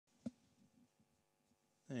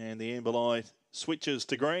And the amber light switches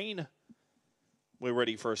to green. We're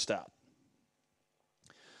ready for a start.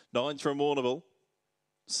 9 from Warrnambool.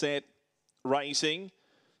 Set, racing.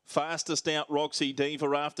 Fastest out, Roxy Diva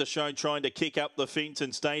after show, trying to kick up the fence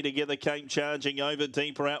and stay together. Came charging over.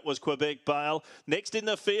 Deeper out was Quebec Bale. Next in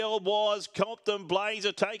the field was Compton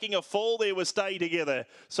Blazer, taking a fall there was Stay Together.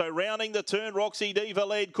 So rounding the turn, Roxy Diva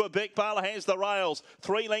led. Quebec Bale has the rails.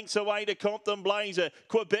 3 lengths away to Compton Blazer.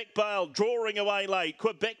 Quebec Bale drawing away late.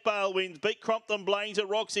 Quebec Bale wins. Beat Compton Blazer,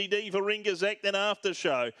 Roxy Diva, Ringazak, then after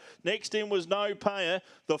show. Next in was No Payer.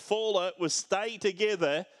 The faller was Stay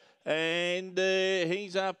Together. And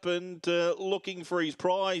he's up and looking for his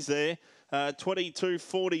prize there.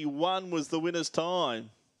 22.41 was the winner's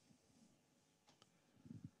time.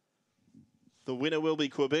 The winner will be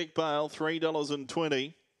Quebec Bale,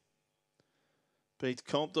 $3.20. Beats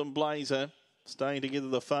Compton Blazer, staying together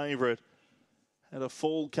the favourite. Had a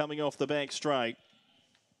fall coming off the back straight.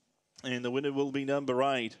 And the winner will be number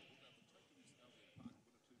 8.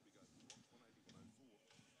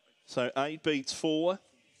 So 8 beats 4.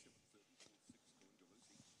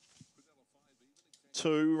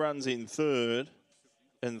 2 runs in third,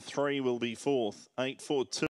 and 3 will be fourth. 8-4-2.